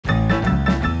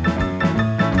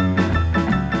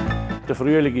Der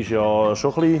Frühling ist ja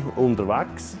schon ein bisschen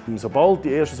unterwegs. Sobald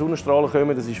die ersten Sonnenstrahlen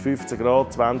kommen, das ist 15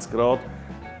 Grad, 20 Grad,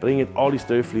 bringen alle das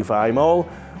Töffli auf einmal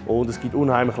und es gibt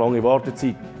unheimlich lange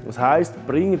Wartezeit. Das heisst,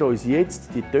 bringen uns jetzt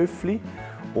die Töffli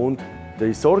und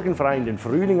die Sorgenfrei in den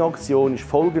Frühling-Aktion ist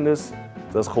folgendes: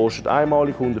 Das kostet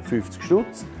einmalig 150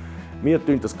 Stutz. Wir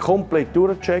checken das komplett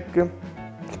durchchecken,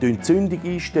 die Zündung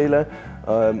einstellen,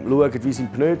 schauen, wie sind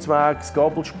die Pneuzwege, das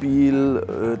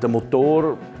Gabelspiel, der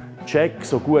Motor, check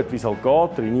so gut wie es halt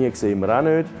geht, Reinier sehen wir auch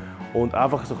nicht. Und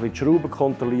einfach so ein bisschen die Schrauben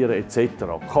kontrollieren etc.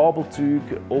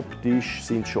 Kabelzüge, optisch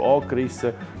sind schon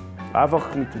angerissen.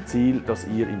 Einfach mit dem Ziel, dass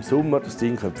ihr im Sommer das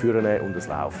Ding führen könnt und es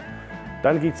läuft.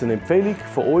 Dann gibt es eine Empfehlung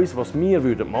von uns, was wir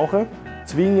machen würden,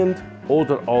 zwingend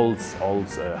oder als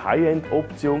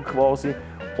High-End-Option quasi.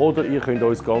 Oder ihr könnt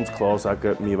uns ganz klar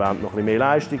sagen, wir wollen noch ein bisschen mehr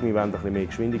Leistung, wir wollen ein bisschen mehr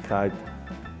Geschwindigkeit.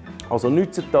 Also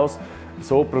nützt das,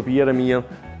 so probieren wir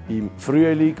im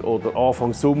Frühling oder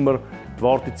Anfang Sommer die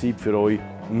Wartezeit für euch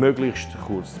möglichst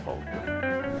kurz zu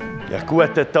halten. Ja,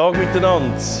 guten Tag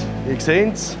miteinander. Ihr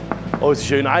seht es, unsere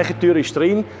schöne Eichentür ist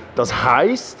drin. Das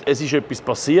heisst, es ist etwas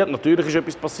passiert. Natürlich ist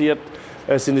etwas passiert.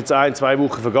 Es sind jetzt 1-2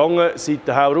 Wochen vergangen seit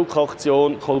der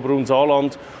Hau-Ruck-Aktion Kolbrunn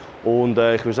Saland. Und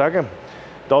ich würde sagen,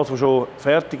 das, was schon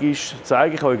fertig ist,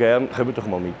 zeige ich euch gerne. Kommt doch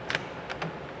mal mit.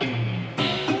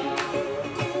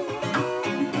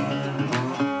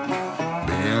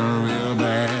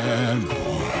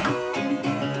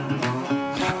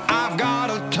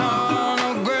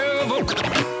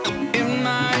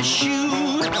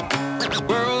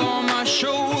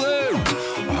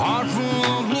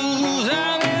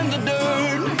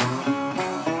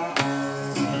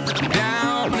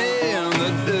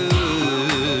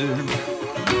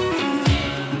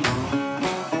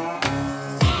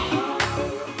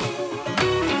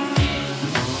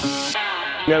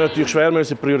 Wir haben natürlich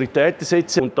schwer Prioritäten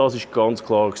setzen und das war ganz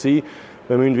klar. Wir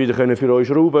müssen wieder für euch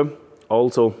schrauben.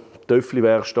 Also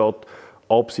Töffli-Werkstatt,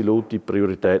 absolute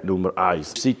Priorität Nummer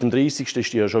 1. Seit dem 30.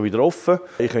 ist die ja schon wieder offen.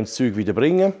 Ihr könnt das Zeug wieder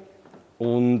bringen.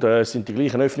 Und es sind die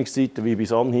gleichen Öffnungszeiten wie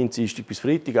bis anhin, Dienstag bis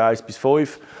Freitag, 1 bis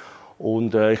 5.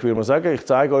 Und ich würde mal sagen, ich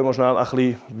zeige euch mal schnell ein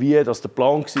bisschen, wie das der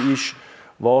Plan war,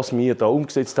 was wir hier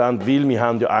umgesetzt haben, weil wir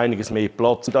haben ja einiges mehr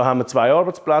Platz. Da haben wir 2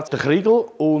 Arbeitsplätze, der Kriegel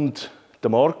und der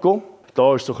Marco.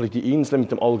 Da ist so ein bisschen die Insel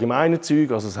mit dem allgemeinen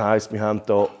Zeug. Also das heisst, wir haben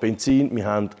hier Benzin, wir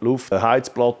haben Luft, eine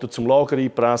Heizplatte zum Lager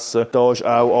einpressen. Da ist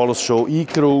auch alles schon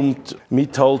eingeräumt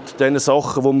mit halt den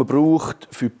Sachen, die man braucht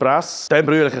für die Presse. Dann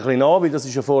brühe ich ein bisschen an, weil das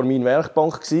war ja vor meiner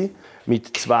Werkbank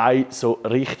mit 2 so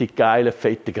richtig geilen,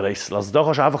 fetten Grässeln. Also da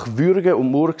kannst du einfach würgen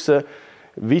und murksen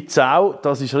wie die Sau.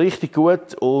 Das ist richtig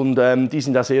gut und die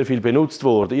sind auch sehr viel benutzt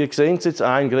worden. Ihr seht jetzt,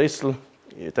 ein Grässel,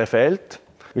 der fehlt.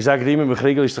 Wir sagen immer, beim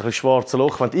Kriegel ist es ein schwarzes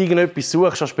Loch. Wenn du irgendetwas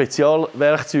suchst an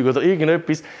Spezialwerkzeug oder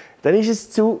irgendetwas, dann ist es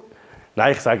zu...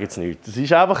 Nein, ich sage jetzt nichts. Es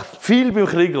ist einfach viel beim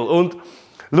Kriegel. Und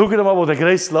schaut mal, wo der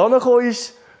Grässel angekommen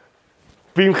ist.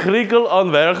 Beim Kriegel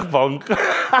an der Werkbank.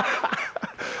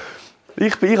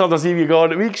 Ich habe das irgendwie gar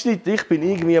nicht mitgeschnitten. Ich bin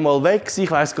irgendwie mal weg.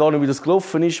 Ich weiss gar nicht, wie das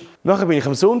gelaufen ist. Nachher bin ich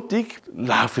am Sonntag,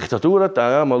 laufe ich da durch, denke,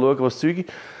 ja, mal schauen, was das Zeug ist.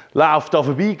 Laufe da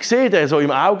vorbei, sehe den so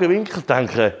im Augenwinkel,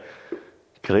 denke,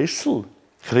 Grässel.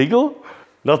 Kriegel?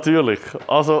 Natürlich.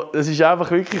 Also, es ist einfach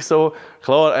wirklich so.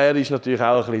 Klar, er ist natürlich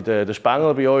auch ein bisschen der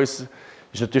Spengler bei uns.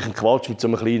 Ist natürlich ein Quatsch mit so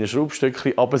einem kleinen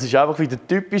Schraubstückchen. Aber es war einfach wieder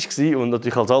typisch gewesen. Und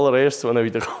natürlich als allererstes, als er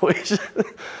wieder gekommen ist,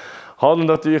 hat er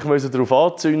natürlich darauf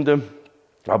anzünden.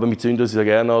 Aber wir zünden uns ja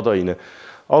gerne an da rein.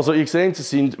 Also, ihr seht, es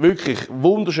sind wirklich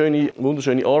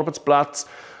wunderschöne Arbeitsplätze.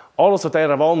 Alles an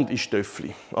dieser Wand ist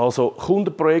Töffli. Also,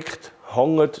 Kundenprojekt.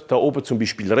 Hängt da oben zum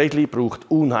Beispiel Rädchen, braucht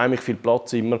unheimlich viel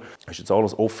Platz immer. Das ist jetzt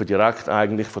alles offen direkt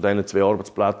eigentlich von diesen 2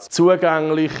 Arbeitsplätzen.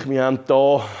 Zugänglich, wir haben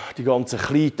hier die ganzen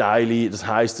Kleinteile, das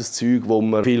heisst das Zeug, das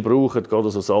wir viel brauchen, gerade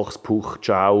so Sachs, Puch,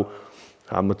 Schau,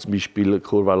 haben wir zum Beispiel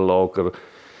Kurvenlager,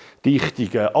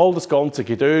 Dichtungen, all das ganze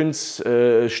Gedöns,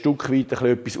 ein Stück weit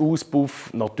etwas Auspuff,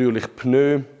 natürlich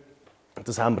Pneu,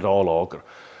 das haben wir hier an Lager.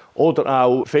 Oder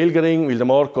auch Felgering, weil der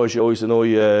Marco ist ja unser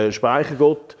neuer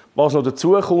Speichergott. Was noch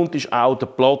dazu kommt, ist auch der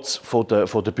Platz von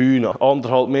der Bühne.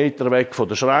 1,5 Meter weg von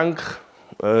der Schränke.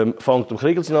 Fängt am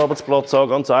Kriegel seinen Arbeitsplatz an.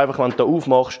 Ganz einfach, wenn du da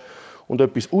aufmachst und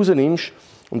etwas rausnimmst.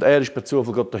 Und er ist per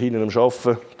Zufall gerade da hinten am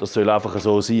Arbeiten. Das soll einfach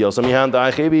so sein. Also wir haben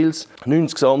eigentlich jeweils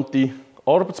 90 cm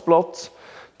Arbeitsplatz.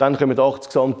 Dann kommen 80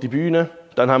 cm Bühne.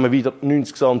 Dann haben wir wieder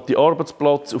 90 cm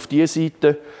Arbeitsplatz auf dieser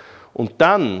Seite. Und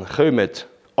dann kommen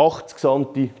 80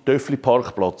 cm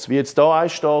Töffli-Parkplatz. Wie jetzt hier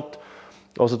eins steht.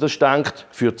 Also das ist gedacht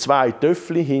für 2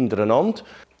 Töffli hintereinander.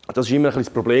 Das war immer ein bisschen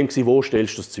das Problem, wo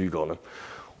stellst du das Zeug an.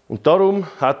 Und darum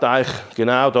hat eigentlich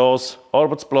genau das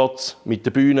Arbeitsplatz mit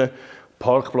der Bühne,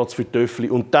 Parkplatz für die Töffli.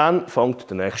 Und dann fängt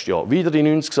der nächste Jahr wieder die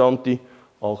 90 Santi,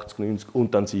 80, 90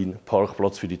 und dann sein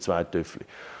Parkplatz für die 2 Töffli.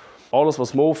 Alles,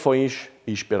 was Mofa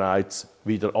ist bereits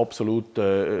wieder absolut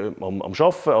am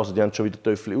Arbeiten. Also die haben schon wieder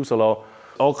Töffli rausgelassen.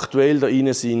 Aktuell da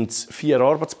rein sind es 4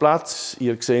 Arbeitsplätze.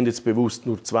 Ihr seht jetzt bewusst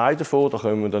nur 2 davon. Da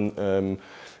kommen wir dann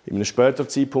in einem späteren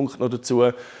Zeitpunkt noch dazu.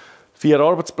 4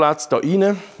 Arbeitsplätze da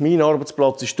rein. Mein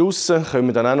Arbeitsplatz ist draußen. Können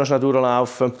wir dann auch noch schnell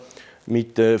durchlaufen.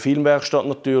 Mit der Filmwerkstatt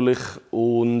natürlich.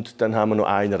 Und dann haben wir noch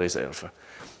eine Reserve.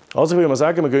 Also ich würde mal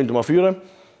sagen, wir gehen mal führen.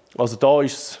 Also da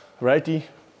ist es ready.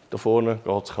 Da vorne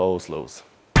geht das Chaos los.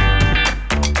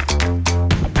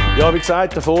 Ja, wie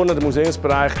gesagt, da vorne, der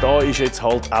Museumsbereich, da ist jetzt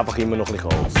halt einfach immer noch ein bisschen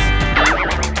Chaos.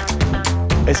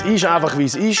 Es ist einfach, wie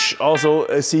es ist. Also,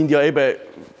 es sind ja eben,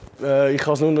 ich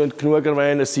kann es nur nicht genug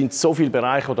erwähnen, es sind so viele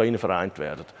Bereiche, die hier vereint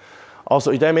werden.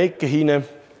 Also in dieser Ecke hinten,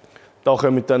 da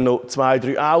kommen dann noch 2,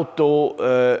 3 Autos.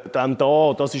 Dann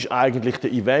da, das ist eigentlich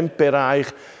der Eventbereich.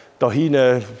 Da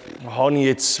hinten wollte ich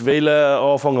jetzt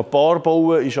anfangen, ein Bar zu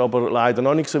bauen, ist aber leider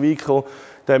noch nicht so weit gekommen.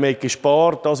 Der Ecke ist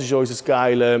Bar, das ist unser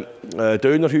geiles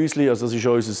Dönerhäuschen, also das ist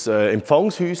unser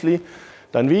Empfangshäuschen.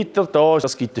 Dann weiter, da,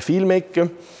 das gibt eine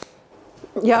Filmecke.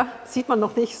 Ja, sieht man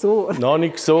noch nicht so. Noch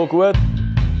nicht so gut.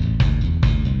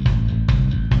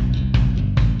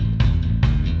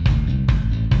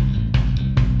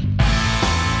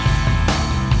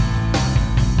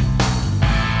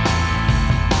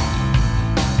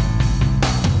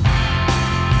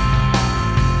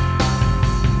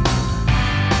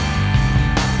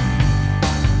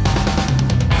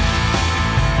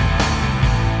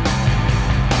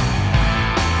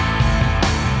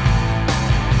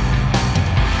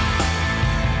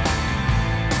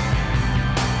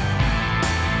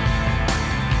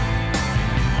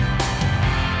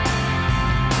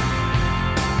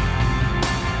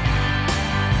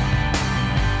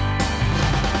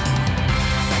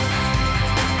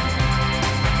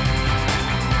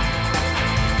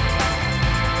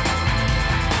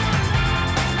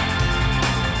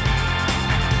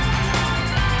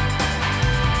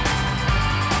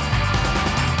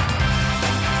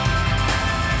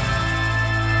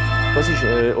 Das ist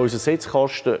unser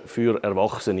Setzkasten für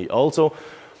Erwachsene. Also,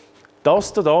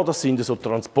 das hier, das sind so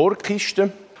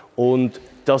Transportkisten und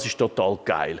das ist total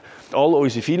geil. All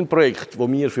unsere Filmprojekte,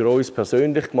 die wir für uns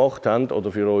persönlich gemacht haben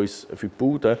oder für uns für die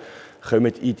Bude,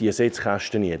 kommen in diese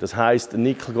Setzkästen rein. Das heisst, ein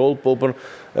Nickel-Goldbober,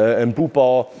 ein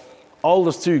Buba, all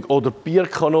das Zeug. Oder die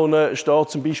Bierkanone steht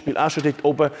zum Beispiel auch schon dort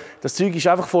oben. Das Zeug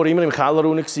war einfach vorher immer im Keller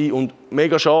unten und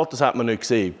mega schade, das hat man nicht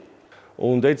gesehen.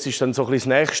 Und jetzt ist dann so ein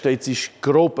bisschen das Nächste, jetzt ist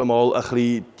grob einmal ein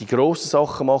bisschen die grossen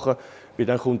Sachen machen, weil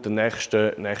dann kommt der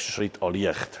nächste Schritt an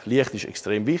Licht. Licht ist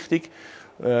extrem wichtig.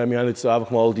 Wir haben jetzt einfach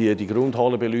mal die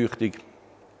Grundhallenbeleuchtung,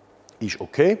 ist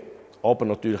okay, aber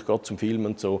natürlich gerade zum Filmen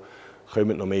und so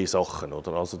kommen noch mehr Sachen,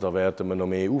 oder? Also da werden wir noch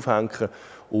mehr aufhängen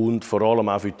und vor allem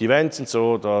auch für die Events und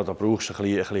so, da brauchst du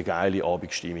ein bisschen geile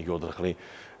Abendstimmung, oder?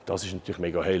 Das ist natürlich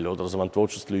mega hell, oder? Also wenn du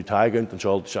willst, dass die Leute heimgehen, dann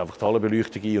schaltest du einfach die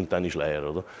Hallenbeleuchtung ein und dann ist leer,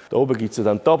 oder? Da oben gibt es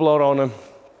dann die Tabla ran,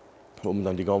 wo man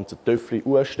dann die ganzen Töffel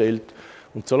anstellt.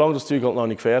 Und solange das Zeug halt noch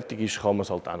nicht fertig ist, kann man es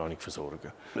halt auch noch nicht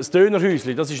versorgen. Das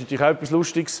Dönerhäuschen, das ist natürlich auch etwas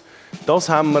Lustiges. Das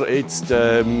haben wir jetzt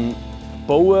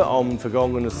gebaut am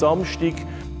vergangenen Samstag.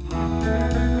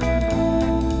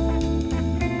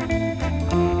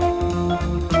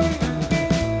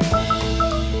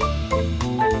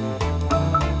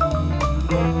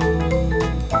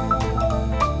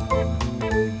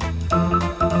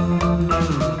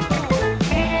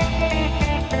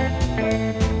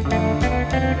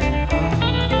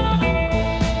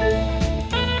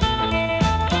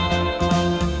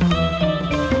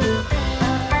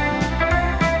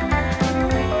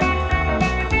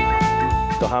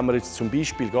 Haben wir jetzt zum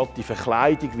Beispiel gerade die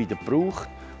Verkleidung wieder gebraucht,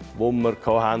 die wir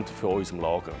für unser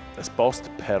Lager. Es passt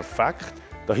perfekt.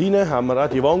 Da hinten haben wir auch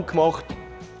die Wand gemacht.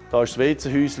 Da ist das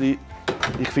WC-Häuschen.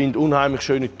 Ich finde unheimlich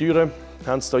schöne Türen.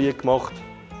 Haben sie hier gemacht.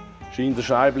 Schinder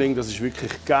Scheibling, das ist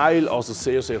wirklich geil, also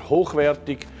sehr, sehr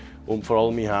hochwertig. Und vor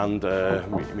allem, wir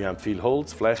haben viel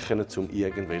Holzflächen, um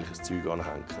irgendwelches Zeug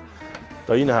anzuhängen.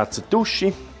 Da hinten hat es eine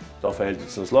Dusche. Da fehlt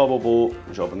jetzt noch das Lavabo,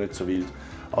 ist aber nicht so wild.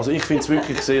 Also ich finde es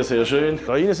wirklich sehr, sehr schön.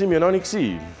 Da hinten sind wir noch nicht.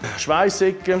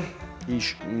 Schweissecke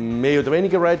ist mehr oder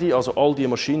weniger ready. Also all die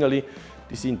Maschinen,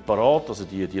 die sind parat, also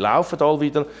die laufen alle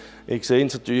wieder. Ihr seht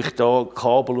es natürlich da,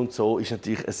 Kabel und so, ist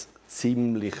natürlich ein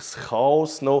ziemliches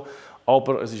Chaos noch.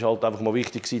 Aber es ist halt einfach mal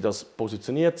wichtig, dass sie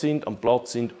positioniert sind, am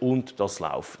Platz sind und das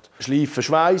läuft. Schleifen,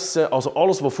 schweissen, also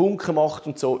alles, was Funken macht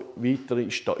und so weiter,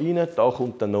 ist da rein. Da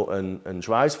kommt dann noch ein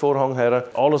Schweißvorhang her.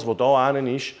 Alles, was da rein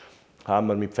ist, haben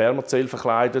wir mit Thermozell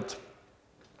verkleidet.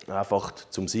 Einfach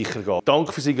zum sicher gehen. Die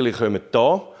Tankversiegeln kommen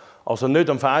da. Also nicht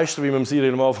am Fenster, wie wir es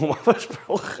am Anfang mal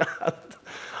versprochen haben.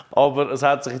 Aber es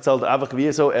hat sich jetzt halt einfach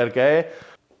wie so ergeben.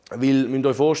 Weil, ihr müsst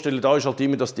euch vorstellen, da ist halt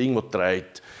immer das Ding, das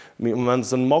dreht. Wenn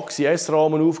so ein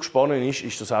Maxi-S-Rahmen aufgespannt ist,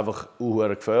 ist das einfach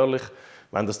gefährlich,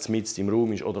 wenn das mitten im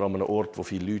Raum ist oder an einem Ort, wo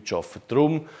viele Leute arbeiten.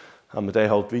 Darum haben wir den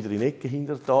halt wieder in die Ecke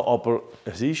hinter da. Aber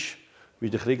es ist, wie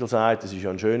der Kriegel sagt, es ist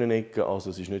eine schöne Ecke,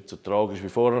 also es ist nicht so tragisch wie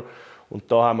vorher. Und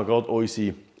da haben wir gerade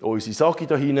unsere Sagi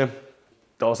da hinten.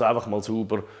 Das einfach mal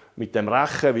sauber mit dem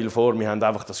Rechen, weil vorher wir haben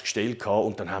einfach das Gestell gehabt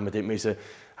und dann haben wir dort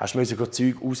hast du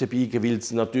Zeug rausbiegen, weil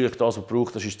es natürlich das, was du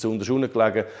brauchst, das ist zu unten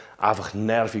gelegen, einfach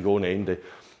nervig ohne Ende.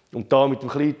 Und da mit dem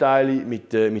Kleinteil,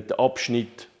 mit dem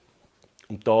Abschnitt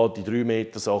und da die 3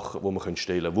 Meter Sachen, die man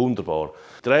stellen können. Wunderbar.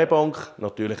 Die Drehbank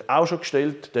natürlich auch schon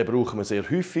gestellt, den brauchen wir sehr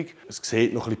häufig. Es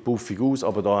sieht noch ein bisschen puffig aus,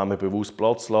 aber da haben wir bewusst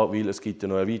Platz gelassen, weil es gibt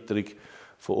eine Erweiterung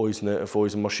von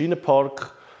unserem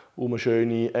Maschinenpark, eine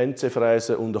schöne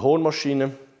NC-Fräse und eine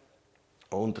Hornmaschine.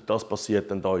 Und das passiert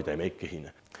dann hier in dieser Ecke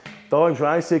hinein. Hier im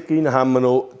Schweißecke haben wir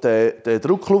noch den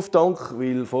Drucklufttank,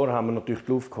 weil vorher haben wir natürlich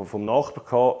die Luft vom Nachbarn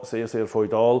gehabt, sehr, sehr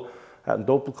feudal. Er hat einen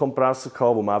Doppelkompressor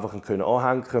gehabt, den wir einfach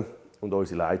anhängen können und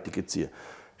unsere Leitungen ziehen.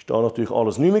 Das war da natürlich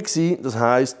alles nicht mehr gewesen. Das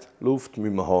heisst, Luft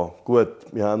müssen wir haben. Gut,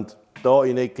 wir haben hier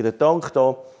in der Ecke den Tank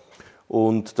da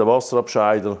und den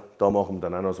Wasserabscheider. Da machen wir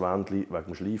dann auch noch ein Wändchen wegen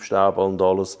dem Schleifstaub und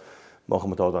alles. Machen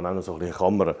wir da dann auch noch so eine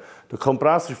Kamera. Der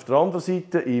Kompressor ist auf der anderen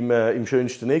Seite, im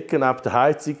schönsten Ecke, neben der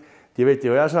Heizung. Die möchte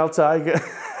ich euch auch schnell zeigen.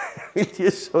 Die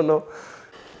ist schon noch.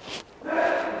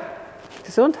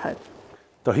 Gesundheit.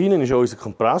 Da hinten ist unser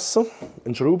Kompressor,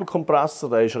 ein Schraubenkompressor.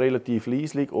 Der ist relativ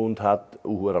leislich und hat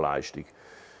eine hohe Leistung.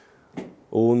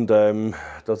 Und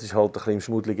das ist halt eine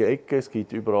schmuddelige Ecke. Es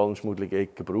gibt überall eine schmuddelige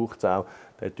Ecke, braucht es auch.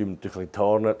 Da tun wir natürlich ein bisschen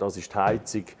tarnen. Das ist die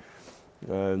Heizung.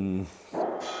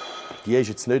 Die ist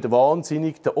jetzt nicht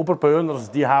wahnsinnig. Der Oberburner, also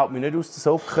die haut mich nicht aus den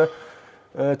Socken.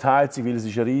 Die Heizung, weil es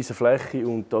ist eine riesige Fläche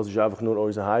und das ist einfach nur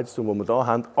unser Heizturm, den wir hier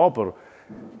haben. Aber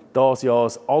da es ja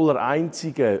das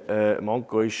allereinzige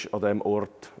Manko ist an diesem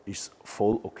Ort, ist es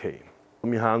voll okay.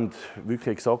 Wir haben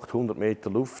wirklich exakt 100 Meter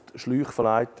Luftschläuche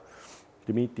verlegt.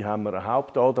 In der Mitte haben wir eine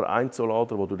Hauptader,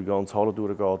 Einzelader, die durch die ganze Halle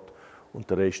durchgeht. Und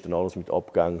der Rest dann alles mit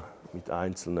Abgängen, mit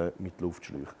einzelnen, mit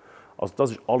Luftschläuchen. Also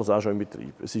das ist alles auch schon im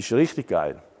Betrieb. Es ist richtig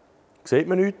geil. Sieht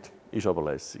man nicht, ist aber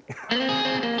lässig.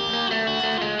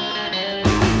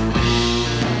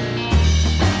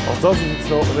 Also das ist jetzt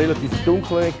noch relativ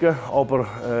dunkel, aber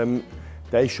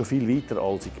der ist schon viel weiter,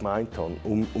 als ich gemeint habe,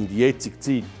 um die jetzige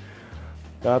Zeit.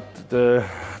 Der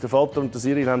Vater und der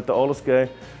Cyril haben da alles gegeben.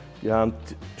 Die haben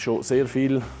schon sehr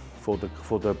viel von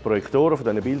den Projektoren, von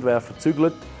diesen Bildwerfern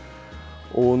gezügelt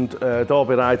und da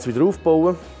bereits wieder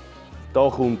aufbauen. Da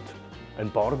kommt ein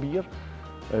Barbier,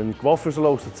 ein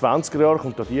Coiffeurssalon aus den 20er Jahren,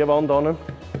 kommt an diese Wand an.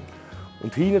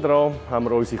 Und hinten dran haben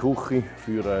wir unsere Küche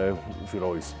für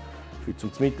uns. Für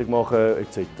zum Mittag machen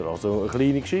etc. Also eine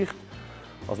kleine Geschichte.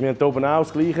 Also wir haben hier oben auch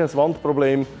das Gleiche, das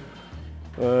Wandproblem.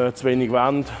 Zu wenig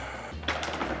Wände.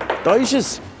 Da ist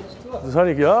es! Das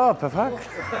habe ich, ja, perfekt.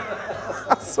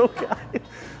 So geil.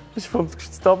 Das ist vom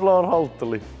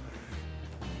Stablarhalterli.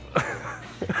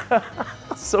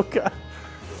 So geil.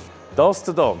 Das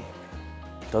hier,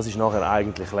 das ist nachher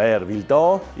eigentlich leer, weil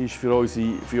da ist für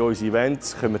unsere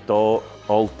Events kommen da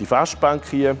alte Festbänke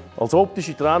hier. Als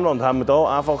optische Trennwand haben wir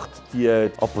da einfach die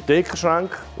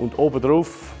Apothekerschränke und oben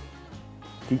drauf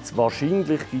gibt es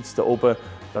wahrscheinlich da oben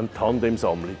dann die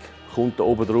Tandemsammlung. Kommt da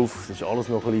oben drauf, das ist alles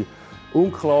noch ein bisschen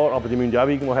unklar, aber die müssen ja auch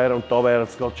irgendwo her und da wäre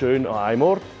es gerade schön an einem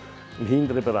Ort. Im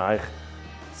hinteren Bereich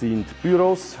sind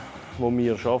Büros, wo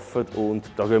wir arbeiten und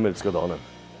da gehen wir jetzt gerade hin.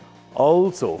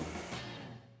 Also.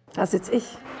 Da sitze ich.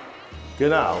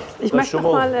 Genau. Ich möchte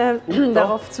noch mal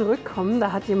darauf zurückkommen.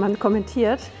 Da hat jemand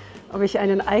kommentiert, ob ich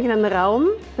einen eigenen Raum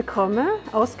bekomme,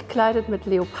 ausgekleidet mit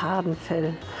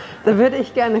Leopardenfell. Da würde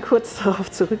ich gerne kurz darauf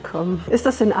zurückkommen. Ist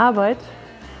das in Arbeit?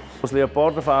 Das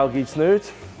Leopardenfell gibt es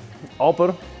nicht,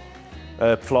 aber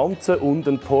Pflanzen und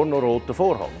einen pornoroten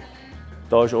Vorhang.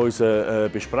 Da ist unser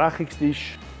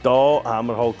Besprechungstisch. Da haben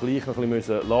wir halt gleich noch ein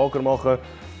bisschen Lager machen.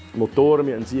 Motoren,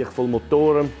 wir haben sich voll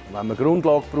Motoren. Wenn wir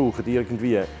Grundlage brauchen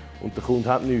irgendwie und der Kunde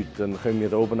hat nichts, dann können wir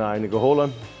da oben einen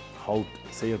holen. Halt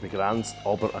sehr begrenzt,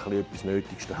 aber etwas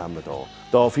Nötigstes haben wir da.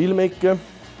 Da Filmecken.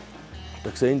 Da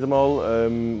seht ihr mal,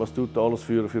 was da alles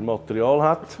für Material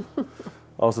hat.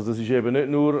 Also das ist eben nicht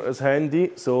nur ein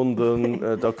Handy,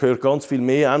 sondern da gehört ganz viel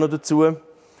mehr auch noch dazu.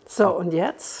 So, und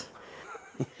jetzt?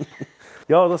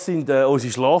 Ja, das sind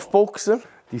unsere Schlafboxen.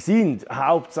 Die sind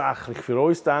hauptsächlich für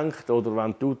uns gedacht, oder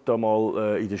wenn Tutta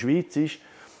mal in der Schweiz ist,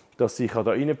 dass sie da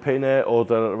reinpennen kann,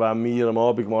 oder wenn wir am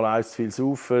Abend mal eins zu viel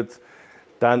saufen,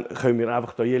 dann können wir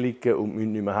einfach hier liegen und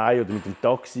müssen nicht mehr heim oder mit dem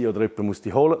Taxi oder jemand muss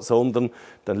dich holen, sondern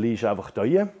dann liegst du einfach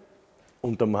hier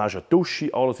und dann hast du eine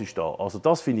Dusche, alles ist da. Also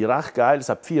das finde ich recht geil, es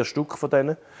hat 4 Stück von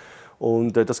denen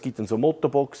und das gibt dann so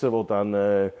Mottoboxen, die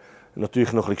dann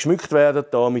natürlich noch ein bisschen geschmückt werden,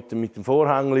 da mit dem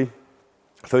Vorhängli.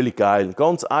 Völlig geil.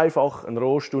 Ganz einfach, ein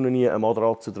Rost unten, eine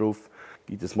Matratze drauf,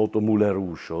 gibt das Motto Moulin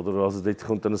Rouge. Oder? Also dort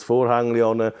kommt dann ein Vorhängli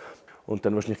an und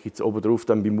dann wahrscheinlich gibt es oben drauf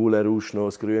dann beim Moulin Rouge noch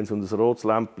ein grünes und ein rotes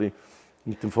Lämpchen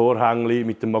mit dem Vorhängli,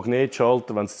 mit dem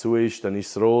Magnetschalter. Wenn es zu ist, dann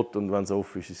ist es rot und wenn es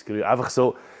offen ist, ist es grün. Einfach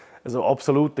so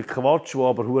absoluter Quatsch, der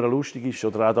aber hure lustig ist.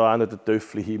 Oder auch da der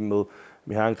Töffli-Himmel.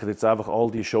 Wir hängen jetzt einfach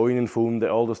all die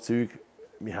Scheunenfunde, all das Zeug.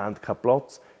 Wir haben keinen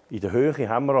Platz. In der Höhe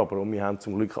haben wir aber und wir haben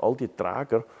zum Glück all die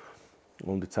Träger.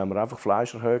 Und jetzt haben wir einfach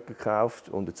Fleischerhöcker gekauft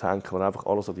und jetzt hängen wir einfach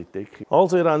alles an die Decke.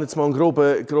 Also ihr habt jetzt mal einen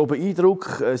groben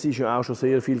Eindruck. Es ist ja auch schon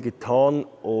sehr viel getan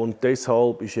und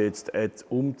deshalb ist jetzt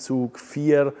Umzug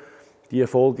 4. Diese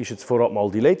Folge ist jetzt vorab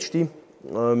mal die letzte,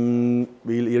 weil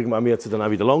irgendwann wird es dann auch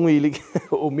wieder langweilig.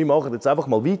 Und wir machen jetzt einfach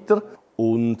mal weiter.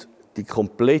 Und die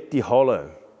komplette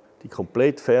Halle, die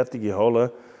komplett fertige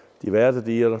Halle, die werdet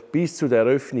ihr bis zu der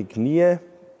Eröffnung nie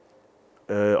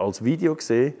als Video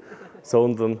sehen,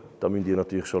 sondern da müsst ihr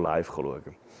natürlich schon live schauen.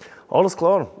 Alles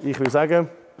klar, ich würde sagen,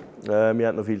 wir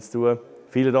haben noch viel zu tun.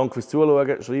 Vielen Dank fürs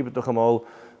Zuschauen. Schreibt doch einmal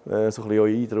so ein bisschen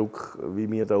euren Eindruck,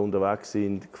 wie wir da unterwegs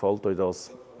sind. Gefällt euch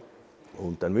das?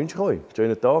 Und dann wünsche ich euch einen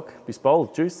schönen Tag. Bis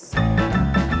bald. Tschüss.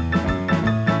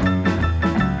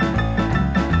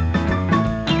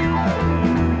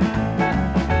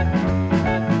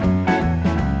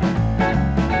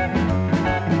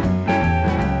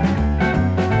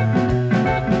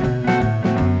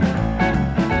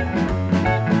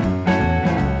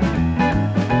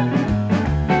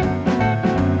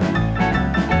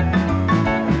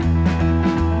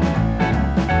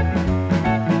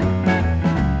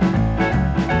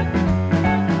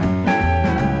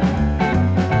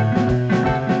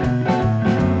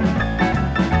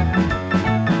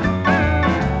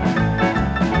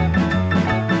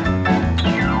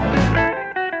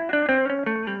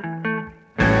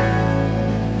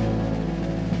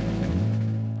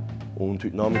 Und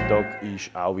heute Nachmittag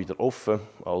ist auch wieder offen,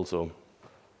 also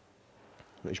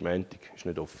ist Montag, ist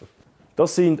nicht offen.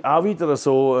 Das sind auch wieder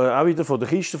von der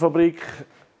Kistenfabrik.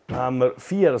 Da haben wir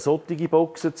 4 solche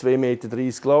Boxen, 2,30 Meter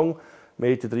lang, 1,30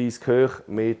 Meter hoch, 1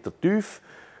 Meter tief.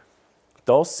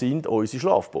 Das sind unsere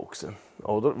Schlafboxen,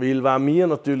 oder? Weil wenn wir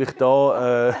natürlich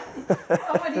da...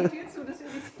 Mach mal die Tür zu, dass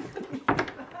wir nicht...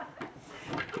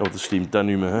 Oh, das stimmt auch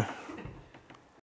nicht mehr.